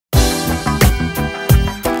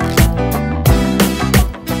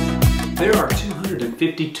There are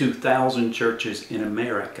 252,000 churches in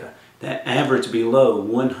America that average below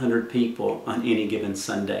 100 people on any given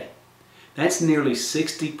Sunday. That's nearly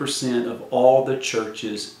 60% of all the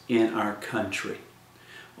churches in our country.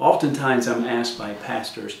 Oftentimes I'm asked by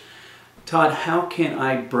pastors, Todd, how can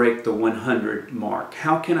I break the 100 mark?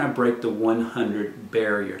 How can I break the 100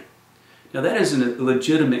 barrier? Now that is a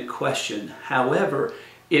legitimate question. However,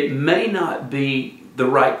 it may not be the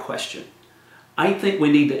right question. I think we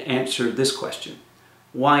need to answer this question.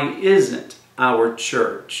 Why isn't our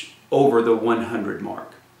church over the 100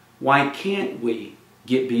 mark? Why can't we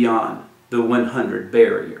get beyond the 100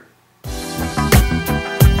 barrier?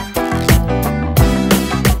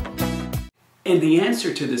 And the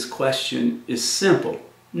answer to this question is simple,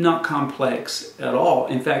 not complex at all.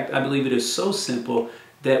 In fact, I believe it is so simple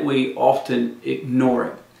that we often ignore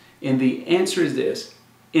it. And the answer is this: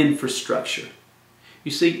 infrastructure. You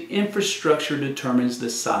see, infrastructure determines the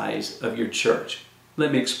size of your church.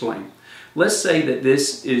 Let me explain. Let's say that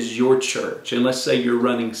this is your church, and let's say you're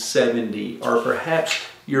running 70, or perhaps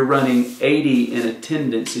you're running 80 in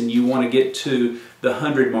attendance and you want to get to the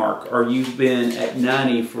 100 mark, or you've been at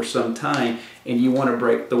 90 for some time and you want to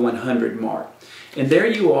break the 100 mark. And there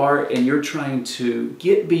you are, and you're trying to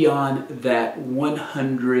get beyond that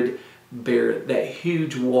 100 barrier, that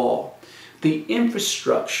huge wall. The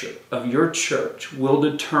infrastructure of your church will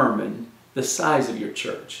determine the size of your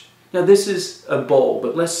church. Now this is a bowl,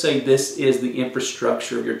 but let's say this is the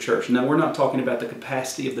infrastructure of your church. Now we're not talking about the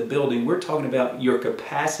capacity of the building, we're talking about your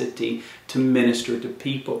capacity to minister to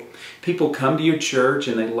people. People come to your church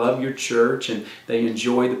and they love your church and they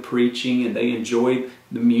enjoy the preaching and they enjoy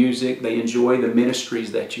the music, they enjoy the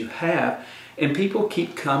ministries that you have. And people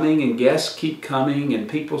keep coming and guests keep coming and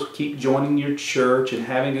people keep joining your church and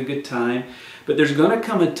having a good time. But there's going to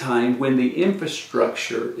come a time when the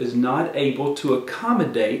infrastructure is not able to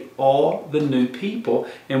accommodate all the new people.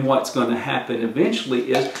 And what's going to happen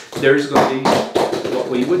eventually is there's going to be what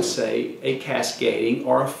we would say a cascading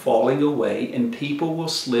or a falling away, and people will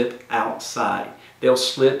slip outside. They'll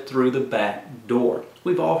slip through the back door.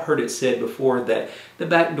 We've all heard it said before that the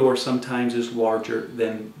back door sometimes is larger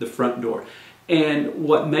than the front door. And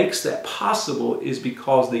what makes that possible is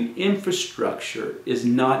because the infrastructure is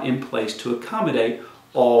not in place to accommodate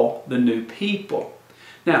all the new people.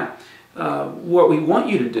 Now, what we want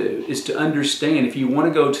you to do is to understand, if you want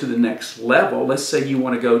to go to the next level, let's say you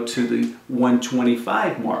want to go to the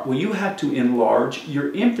 125 mark, well, you have to enlarge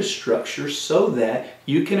your infrastructure so that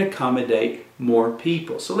you can accommodate more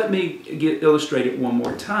people. So let me illustrate it one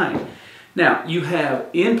more time. Now, you have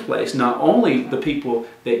in place not only the people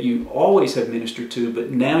that you always have ministered to, but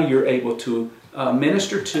now you're able to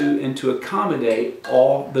minister to and to accommodate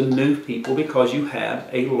all the new people because you have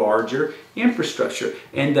a larger infrastructure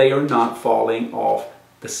and they are not falling off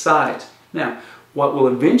the sides. Now, what will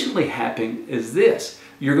eventually happen is this.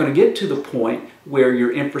 You're going to get to the point where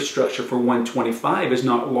your infrastructure for 125 is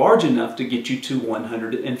not large enough to get you to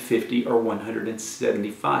 150 or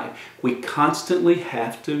 175. We constantly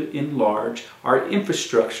have to enlarge our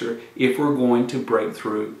infrastructure if we're going to break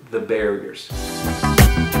through the barriers.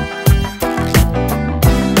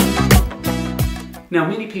 Now,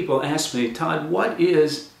 many people ask me, Todd, what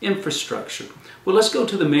is infrastructure? Well, let's go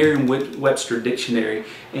to the Merriam-Webster dictionary.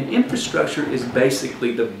 And infrastructure is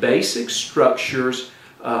basically the basic structures,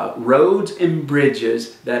 roads and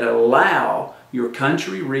bridges that allow your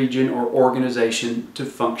country, region, or organization to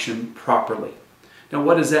function properly. Now,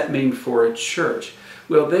 what does that mean for a church?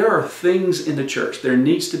 Well, there are things in the church. There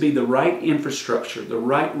needs to be the right infrastructure, the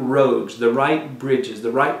right roads, the right bridges,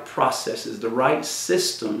 the right processes, the right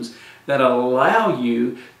systems that allow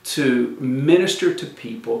you to minister to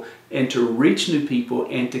people and to reach new people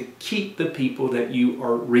and to keep the people that you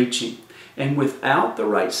are reaching. And without the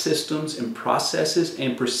right systems and processes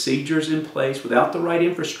and procedures in place, without the right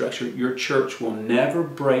infrastructure, your church will never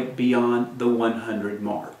break beyond the 100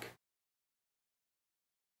 mark.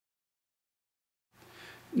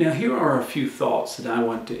 Now, here are a few thoughts that I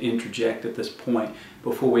want to interject at this point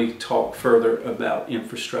before we talk further about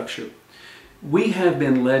infrastructure. We have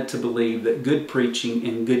been led to believe that good preaching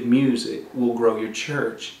and good music will grow your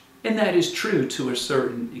church. And that is true to a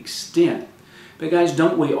certain extent. But guys,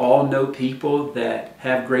 don't we all know people that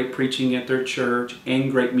have great preaching at their church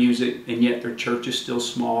and great music, and yet their church is still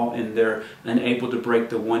small and they're unable to break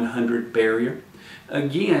the 100 barrier?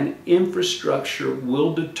 Again, infrastructure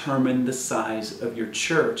will determine the size of your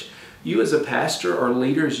church. You as a pastor or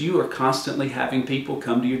leaders, you are constantly having people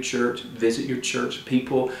come to your church, visit your church,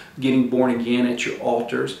 people getting born again at your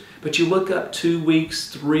altars. But you look up 2 weeks,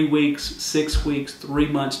 3 weeks, 6 weeks, 3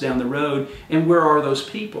 months down the road, and where are those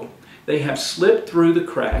people? They have slipped through the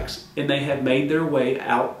cracks and they have made their way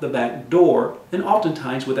out the back door, and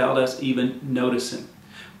oftentimes without us even noticing.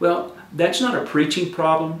 Well, that's not a preaching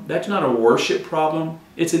problem. That's not a worship problem.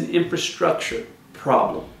 It's an infrastructure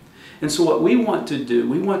problem. And so what we want to do,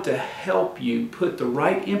 we want to help you put the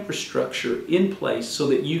right infrastructure in place so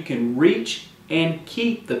that you can reach and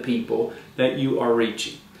keep the people that you are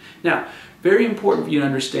reaching. Now, very important for you to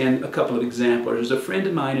understand a couple of examples. There's a friend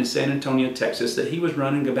of mine in San Antonio, Texas, that he was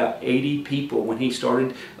running about 80 people when he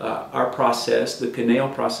started our process, the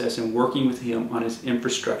Caneo process, and working with him on his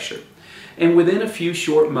infrastructure. And within a few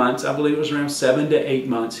short months, I believe it was around 7 to 8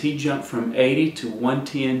 months, he jumped from 80 to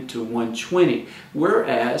 110 to 120.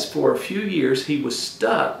 Whereas for a few years, he was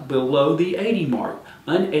stuck below the 80 mark,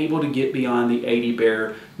 unable to get beyond the 80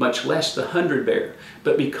 bearer, much less the 100 bearer.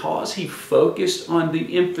 But because he focused on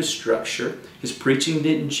the infrastructure, his preaching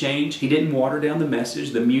didn't change, he didn't water down the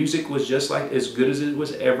message, the music was just like as good as it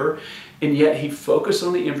was ever, and yet he focused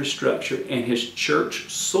on the infrastructure and his church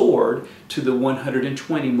soared to the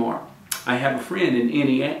 120 mark. I have a friend in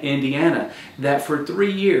Indiana that for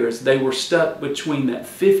 3 years they were stuck between that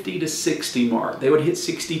 50 to 60 mark. They would hit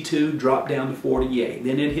 62, drop down to 48.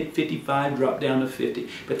 Then it hit 55, drop down to 50.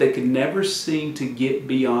 But they could never seem to get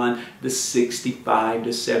beyond the 65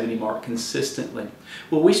 to 70 mark consistently.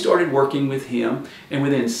 Well, we started working with him, and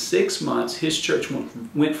within 6 months his church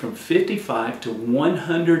went from 55 to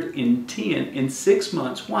 110 in 6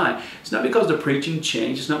 months. Why? It's not because the preaching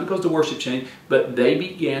changed, it's not because the worship changed, but they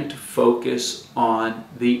began to focus on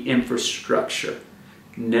the infrastructure,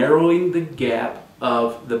 narrowing the gap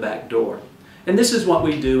of the back door. And this is what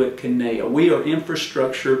we do at Caneo. We are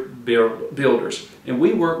infrastructure builders, and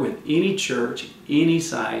we work with any church, any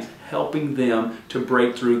size, helping them to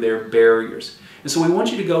break through their barriers. And so we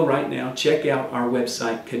want you to go right now, check out our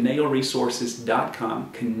website,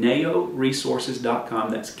 KaneoResources.com, KaneoResources.com,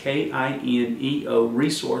 that's K-I-N-E-O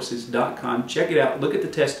resources.com. Check it out, look at the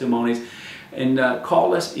testimonies, and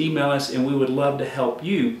call us, email us, and we would love to help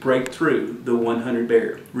you break through the 100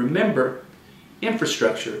 barrier. Remember,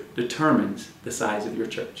 infrastructure determines the size of your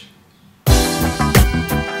church.